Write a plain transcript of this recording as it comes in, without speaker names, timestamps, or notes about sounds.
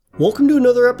Welcome to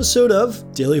another episode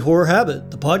of Daily Horror Habit,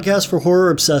 the podcast for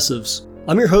horror obsessives.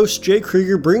 I'm your host, Jay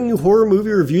Krieger, bringing you horror movie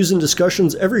reviews and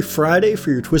discussions every Friday for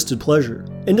your twisted pleasure.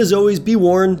 And as always, be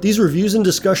warned, these reviews and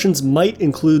discussions might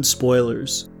include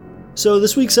spoilers. So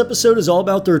this week's episode is all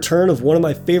about the return of one of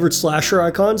my favorite slasher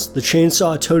icons, the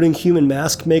chainsaw-toting human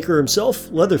mask maker himself,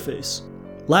 Leatherface.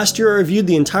 Last year I reviewed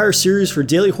the entire series for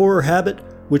Daily Horror Habit,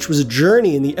 which was a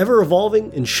journey in the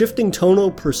ever-evolving and shifting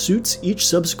tonal pursuits each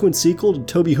subsequent sequel to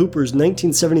Tobe Hooper's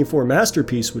 1974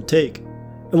 masterpiece would take.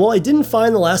 And while I didn't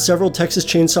find the last several Texas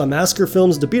Chainsaw Massacre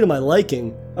films to be to my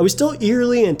liking, I was still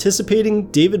eagerly anticipating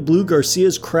David Blue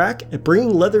Garcia's crack at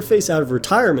bringing Leatherface out of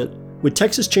retirement with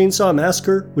Texas Chainsaw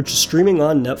Massacre, which is streaming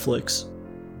on Netflix.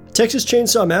 Texas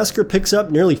Chainsaw Massacre picks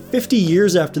up nearly 50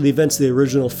 years after the events of the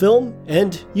original film,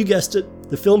 and, you guessed it,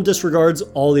 the film disregards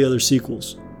all the other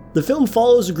sequels. The film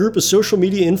follows a group of social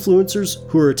media influencers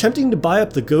who are attempting to buy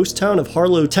up the ghost town of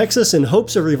Harlow, Texas in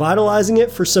hopes of revitalizing it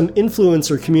for some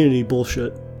influencer community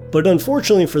bullshit. But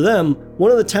unfortunately for them, one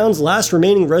of the town's last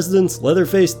remaining residents,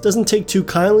 Leatherface, doesn't take too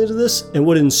kindly to this, and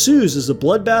what ensues is a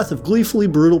bloodbath of gleefully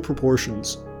brutal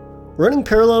proportions. Running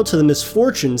parallel to the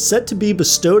misfortune set to be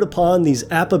bestowed upon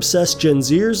these app-obsessed Gen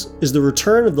Zers is the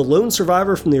return of the lone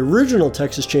survivor from the original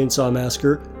Texas Chainsaw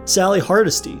Massacre, Sally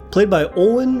Hardesty, played by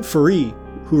Olwen Fourie,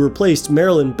 who replaced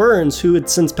Marilyn Burns, who had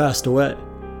since passed away.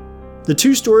 The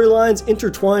two storylines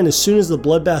intertwine as soon as the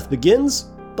bloodbath begins,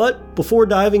 but before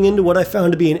diving into what I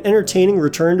found to be an entertaining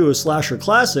return to a slasher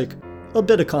classic, a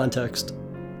bit of context.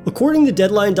 According to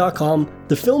Deadline.com,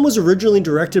 the film was originally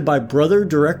directed by brother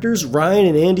directors Ryan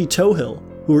and Andy Tohill,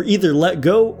 who were either let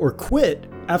go or quit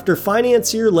after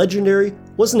financier Legendary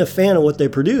wasn't a fan of what they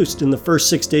produced in the first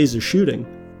 6 days of shooting.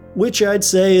 Which I'd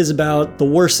say is about the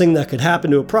worst thing that could happen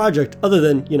to a project other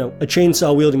than, a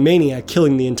chainsaw-wielding maniac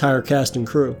killing the entire cast and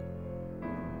crew.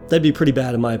 That'd be pretty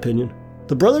bad in my opinion.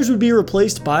 The brothers would be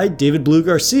replaced by David Blue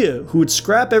Garcia, who would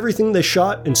scrap everything they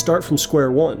shot and start from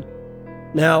square one.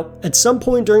 Now, at some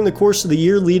point during the course of the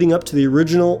year leading up to the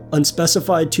original,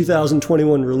 unspecified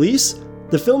 2021 release,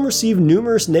 the film received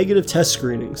numerous negative test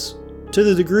screenings, to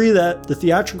the degree that the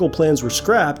theatrical plans were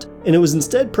scrapped, and it was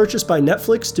instead purchased by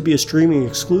Netflix to be a streaming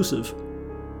exclusive.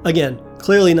 Again,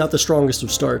 clearly not the strongest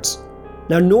of starts.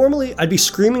 Now normally I'd be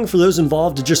screaming for those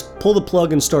involved to just pull the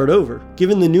plug and start over,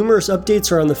 given the numerous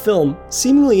updates around the film,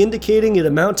 seemingly indicating it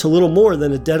amount to little more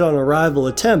than a dead-on-arrival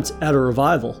attempt at a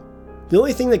revival. The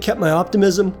only thing that kept my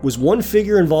optimism was one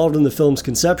figure involved in the film's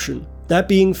conception, that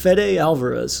being Fede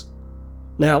Alvarez.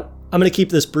 Now, I'm going to keep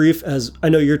this brief as I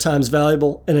know your time's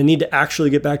valuable and I need to actually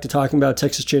get back to talking about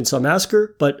Texas Chainsaw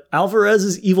Massacre, but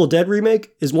Alvarez's Evil Dead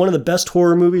remake is one of the best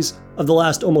horror movies of the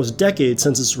last almost decade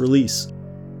since its release.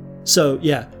 So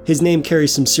yeah, his name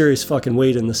carries some serious fucking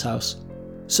weight in this house.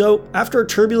 So after a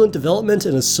turbulent development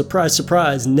and a surprise,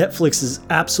 Netflix's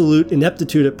absolute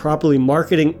ineptitude at properly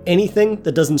marketing anything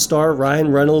that doesn't star Ryan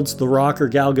Reynolds, The Rock, or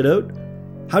Gal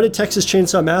Gadot, how did Texas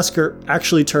Chainsaw Massacre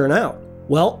actually turn out?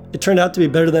 Well, it turned out to be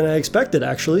better than I expected,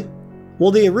 actually.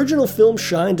 While the original film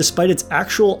shined despite its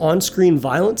actual on-screen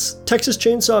violence, Texas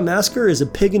Chainsaw Massacre is a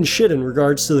pig in shit in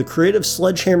regards to the creative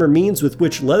sledgehammer means with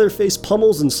which Leatherface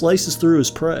pummels and slices through his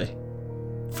prey.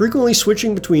 Frequently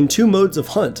switching between two modes of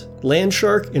hunt,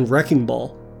 Landshark and Wrecking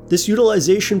Ball, this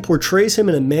utilization portrays him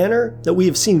in a manner that we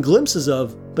have seen glimpses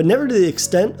of, but never to the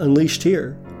extent unleashed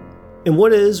here. In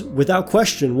what is, without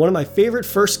question, one of my favorite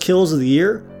first kills of the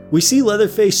year, we see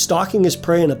Leatherface stalking his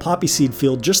prey in a poppy seed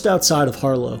field just outside of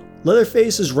Harlow.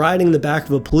 Leatherface is riding in the back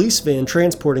of a police van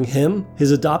transporting him,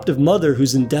 his adoptive mother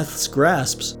who's in death's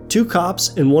grasps, two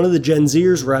cops, and one of the Gen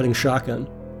Zers riding shotgun.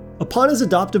 Upon his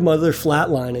adoptive mother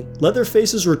flatlining,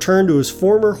 Leatherface's return to his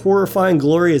former horrifying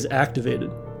glory is activated.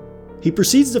 He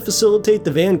proceeds to facilitate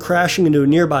the van crashing into a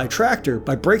nearby tractor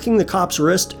by breaking the cop's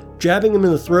wrist, jabbing him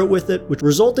in the throat with it, which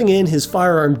resulting in his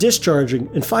firearm discharging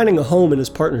and finding a home in his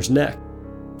partner's neck.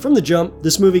 From the jump,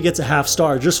 this movie gets a half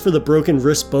star just for the broken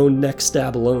wrist bone neck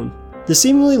stab alone. The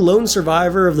seemingly lone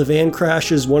survivor of the van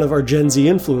crash is one of our Gen Z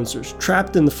influencers,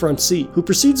 trapped in the front seat, who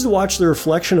proceeds to watch the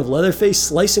reflection of Leatherface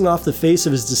slicing off the face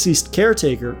of his deceased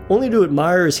caretaker, only to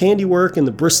admire his handiwork in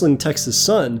the bristling Texas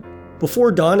sun,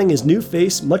 before donning his new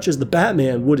face much as the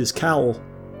Batman would his cowl.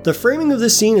 The framing of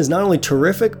this scene is not only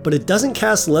terrific, but it doesn't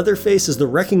cast Leatherface as the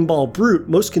wrecking ball brute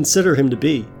most consider him to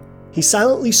be. He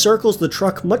silently circles the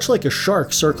truck much like a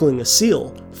shark circling a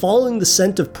seal, following the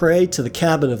scent of prey to the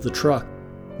cabin of the truck.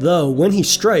 Though, when he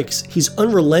strikes, he's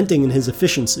unrelenting in his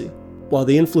efficiency. While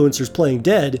the influencer's playing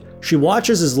dead, she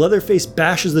watches as Leatherface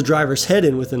bashes the driver's head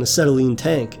in with an acetylene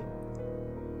tank.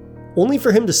 Only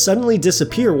for him to suddenly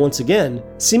disappear once again,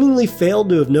 seemingly failed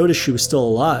to have noticed she was still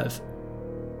alive.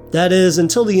 That is,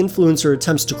 until the influencer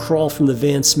attempts to crawl from the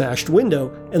van's smashed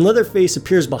window and Leatherface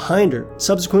appears behind her,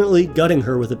 subsequently gutting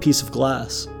her with a piece of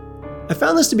glass. I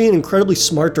found this to be an incredibly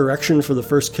smart direction for the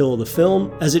first kill of the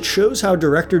film, as it shows how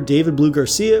director David Blue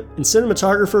Garcia and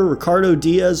cinematographer Ricardo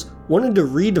Diaz wanted to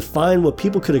redefine what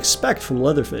people could expect from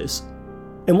Leatherface.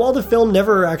 And while the film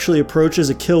never actually approaches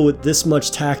a kill with this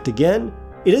much tact again,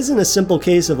 it isn't a simple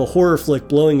case of a horror flick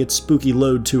blowing its spooky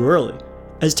load too early,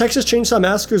 as Texas Chainsaw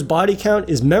Massacre's body count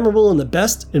is memorable in the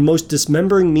best and most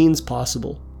dismembering means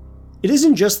possible. It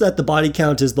isn't just that the body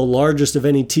count is the largest of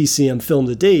any TCM film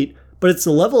to date, but it's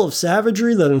the level of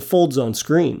savagery that unfolds on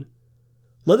screen.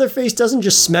 Leatherface doesn't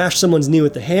just smash someone's knee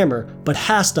with the hammer, but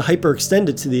has to hyperextend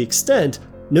it to the extent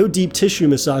no deep tissue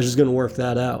massage is going to work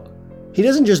that out. He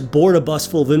doesn't just board a bus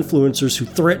full of influencers who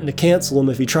threaten to cancel him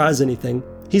if he tries anything,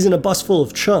 he's in a bus full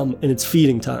of chum and it's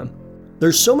feeding time.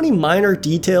 There's so many minor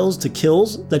details to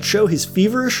kills that show his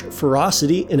feverish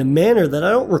ferocity in a manner that I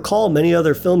don't recall many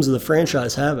other films of the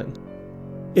franchise having.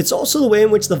 It's also the way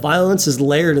in which the violence is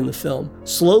layered in the film,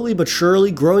 slowly but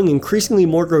surely growing increasingly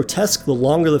more grotesque the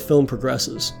longer the film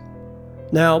progresses.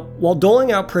 Now, while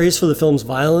doling out praise for the film's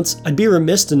violence, I'd be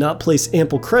remiss to not place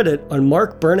ample credit on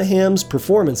Mark Burnaham's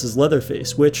performance as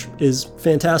Leatherface, which is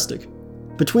fantastic.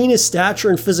 Between his stature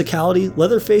and physicality,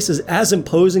 Leatherface is as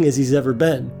imposing as he's ever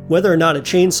been, whether or not a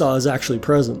chainsaw is actually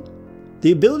present.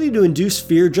 The ability to induce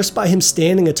fear just by him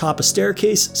standing atop a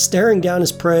staircase, staring down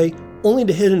his prey, only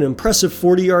to hit an impressive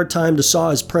 40-yard time to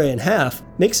saw his prey in half,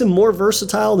 makes him more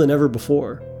versatile than ever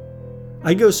before.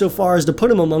 I'd go so far as to put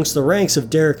him amongst the ranks of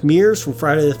Derek Mears from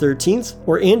Friday the 13th,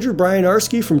 or Andrew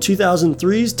Bryanarski from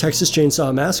 2003's Texas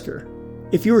Chainsaw Massacre.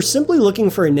 If you were simply looking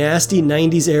for a nasty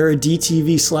 90s era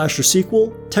DTV slasher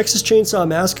sequel, Texas Chainsaw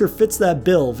Massacre fits that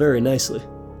bill very nicely.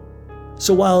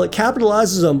 So while it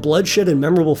capitalizes on bloodshed in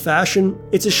memorable fashion,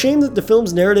 it's a shame that the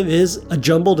film's narrative is a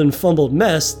jumbled and fumbled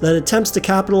mess that attempts to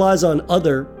capitalize on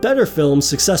other, better films'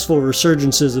 successful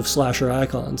resurgences of slasher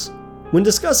icons. When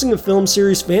discussing a film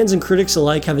series, fans and critics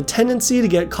alike have a tendency to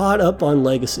get caught up on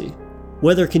legacy.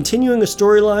 Whether continuing a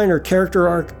storyline or character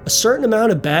arc, a certain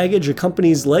amount of baggage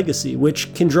accompanies legacy,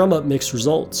 which can drum up mixed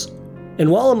results. And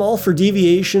while I'm all for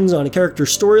deviations on a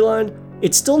character's storyline,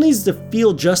 it still needs to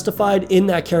feel justified in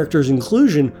that character's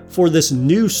inclusion for this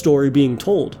new story being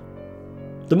told.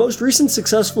 The most recent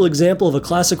successful example of a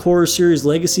classic horror series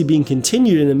legacy being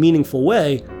continued in a meaningful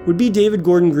way would be David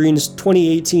Gordon Green's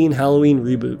 2018 Halloween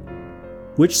reboot,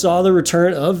 which saw the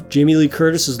return of Jamie Lee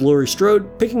Curtis as Laurie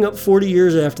Strode, picking up 40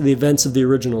 years after the events of the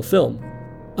original film.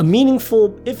 A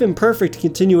meaningful, if imperfect,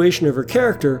 continuation of her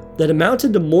character that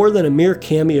amounted to more than a mere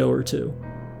cameo or two.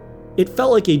 It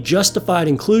felt like a justified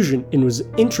inclusion and was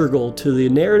integral to the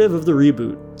narrative of the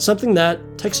reboot, something that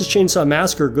Texas Chainsaw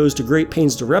Massacre goes to great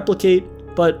pains to replicate,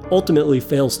 but ultimately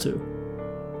fails to.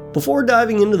 Before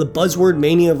diving into the buzzword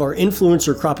mania of our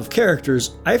influencer crop of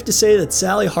characters, I have to say that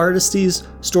Sally Hardisty's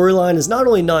storyline is not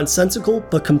only nonsensical,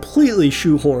 but completely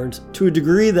shoehorned to a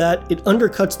degree that it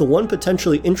undercuts the one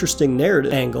potentially interesting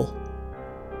narrative angle.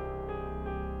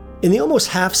 In the almost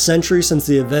half-century since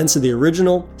the events of the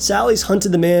original, Sally's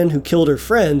hunted the man who killed her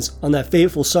friends on that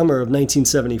fateful summer of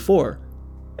 1974.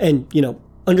 And,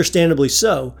 understandably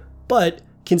so, but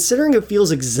considering it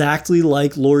feels exactly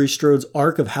like Laurie Strode's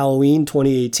arc of Halloween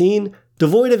 2018,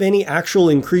 devoid of any actual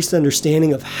increased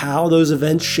understanding of how those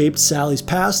events shaped Sally's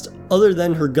past other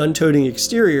than her gun-toting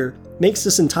exterior, makes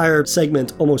this entire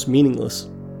segment almost meaningless.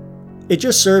 It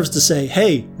just serves to say,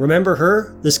 hey, remember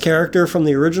her, this character from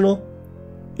the original?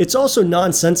 It's also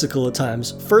nonsensical at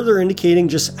times, further indicating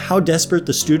just how desperate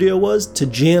the studio was to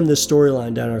jam this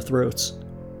storyline down our throats.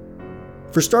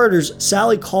 For starters,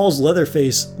 Sally calls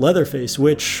Leatherface Leatherface,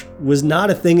 which was not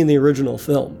a thing in the original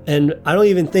film, and I don't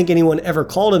even think anyone ever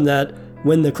called him that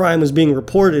when the crime was being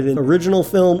reported in the original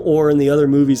film or in the other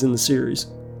movies in the series.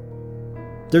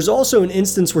 There's also an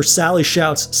instance where Sally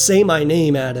shouts, "Say my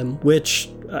name," at him, which,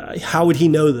 how would he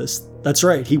know this? That's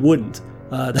right, he wouldn't.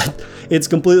 It's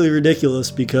completely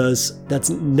ridiculous because that's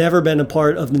never been a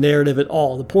part of the narrative at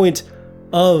all. The point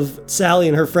of Sally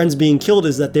and her friends being killed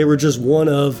is that they were just one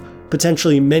of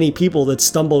potentially many people that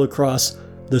stumbled across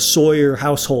the Sawyer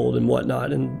household and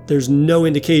whatnot, and there's no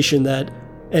indication that,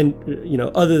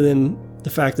 other than the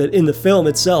fact that in the film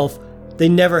itself, they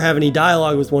never have any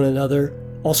dialogue with one another.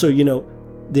 Also,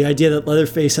 the idea that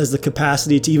Leatherface has the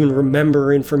capacity to even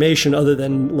remember information other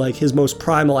than his most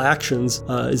primal actions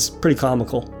is pretty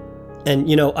comical. And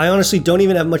I honestly don't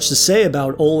even have much to say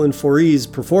about Olin Foury's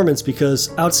performance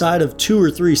because outside of 2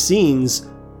 or 3 scenes,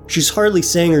 she's hardly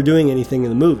saying or doing anything in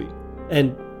the movie.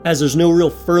 And as there's no real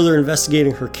further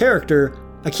investigating her character,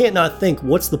 I can't not think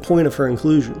what's the point of her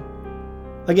inclusion.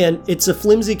 Again, it's a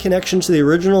flimsy connection to the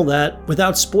original that,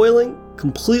 without spoiling,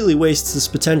 completely wastes this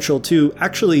potential to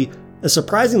actually a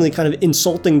surprisingly kind of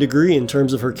insulting degree in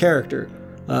terms of her character,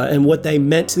 and what they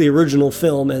meant to the original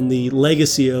film and the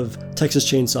legacy of Texas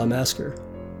Chainsaw Massacre.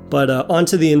 But on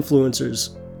to the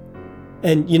influencers.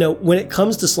 And, when it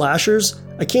comes to slashers,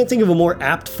 I can't think of a more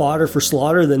apt fodder for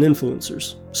slaughter than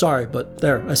influencers. Sorry, but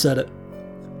there, I said it.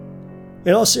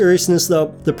 In all seriousness,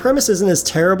 though, the premise isn't as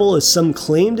terrible as some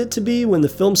claimed it to be when the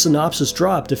film synopsis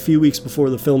dropped a few weeks before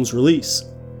the film's release.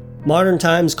 Modern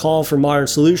times call for modern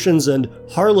solutions, and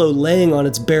Harlow laying on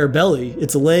its bare belly,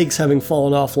 its legs having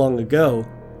fallen off long ago,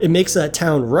 it makes that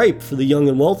town ripe for the young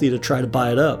and wealthy to try to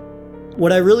buy it up.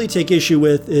 What I really take issue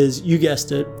with is, you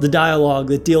guessed it, the dialogue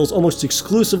that deals almost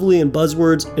exclusively in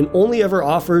buzzwords and only ever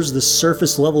offers the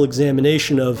surface level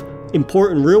examination of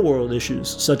important real-world issues,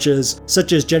 such as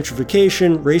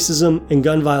gentrification, racism, and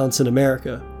gun violence in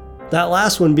America. That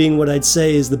last one being what I'd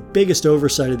say is the biggest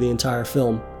oversight of the entire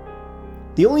film.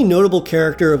 The only notable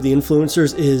character of the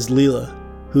influencers is Leela,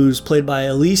 who's played by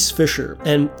Elise Fisher,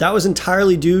 and that was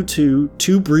entirely due to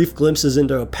 2 brief glimpses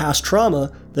into a past trauma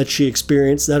that she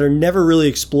experienced that are never really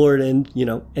explored in,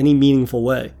 any meaningful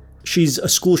way. She's a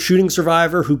school shooting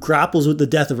survivor who grapples with the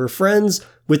death of her friends,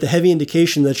 with the heavy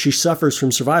indication that she suffers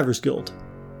from survivor's guilt.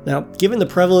 Now, given the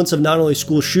prevalence of not only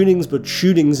school shootings, but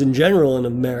shootings in general in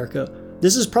America,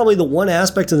 this is probably the one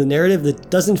aspect of the narrative that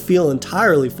doesn't feel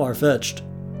entirely far-fetched.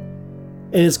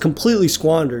 And it's completely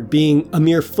squandered, being a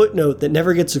mere footnote that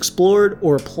never gets explored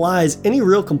or applies any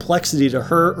real complexity to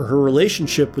her or her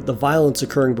relationship with the violence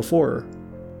occurring before her.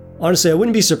 Honestly, I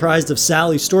wouldn't be surprised if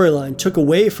Sally's storyline took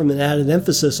away from an added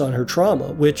emphasis on her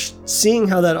trauma, which, seeing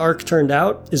how that arc turned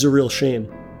out, is a real shame.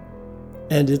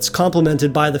 And it's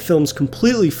complemented by the film's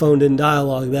completely phoned-in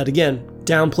dialogue that, again,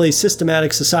 downplays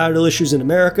systematic societal issues in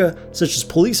America, such as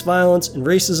police violence and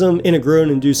racism, in a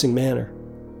groan-inducing manner.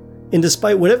 And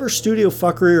despite whatever studio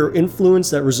fuckery or influence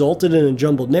that resulted in a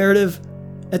jumbled narrative,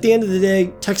 at the end of the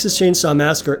day, Texas Chainsaw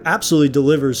Massacre absolutely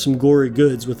delivers some gory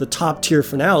goods with a top-tier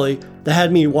finale that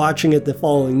had me watching it the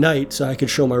following night so I could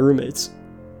show my roommates.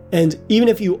 And even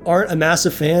if you aren't a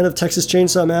massive fan of Texas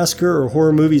Chainsaw Massacre or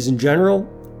horror movies in general,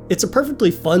 it's a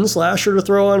perfectly fun slasher to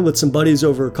throw on with some buddies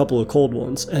over a couple of cold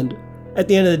ones. And at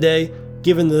the end of the day,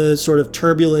 given the sort of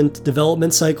turbulent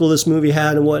development cycle this movie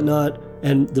had and whatnot,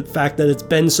 and the fact that it's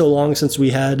been so long since we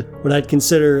had what I'd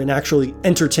consider an actually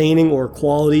entertaining or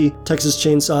quality Texas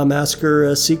Chainsaw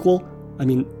Massacre sequel, I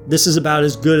mean, this is about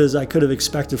as good as I could have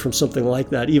expected from something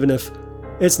like that, even if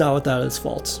it's not without its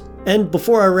faults. And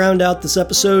before I round out this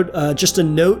episode, just a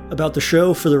note about the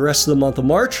show for the rest of the month of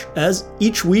March, as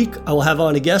each week I will have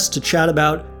on a guest to chat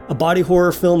about a body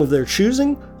horror film of their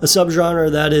choosing, a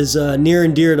subgenre that is near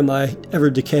and dear to my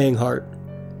ever-decaying heart.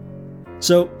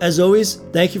 So, as always,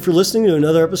 thank you for listening to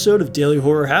another episode of Daily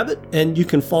Horror Habit, and you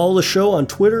can follow the show on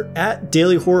Twitter at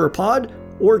DailyHorrorPod,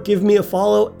 or give me a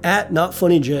follow at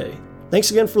NotFunnyJ. Thanks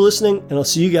again for listening, and I'll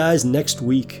see you guys next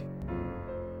week.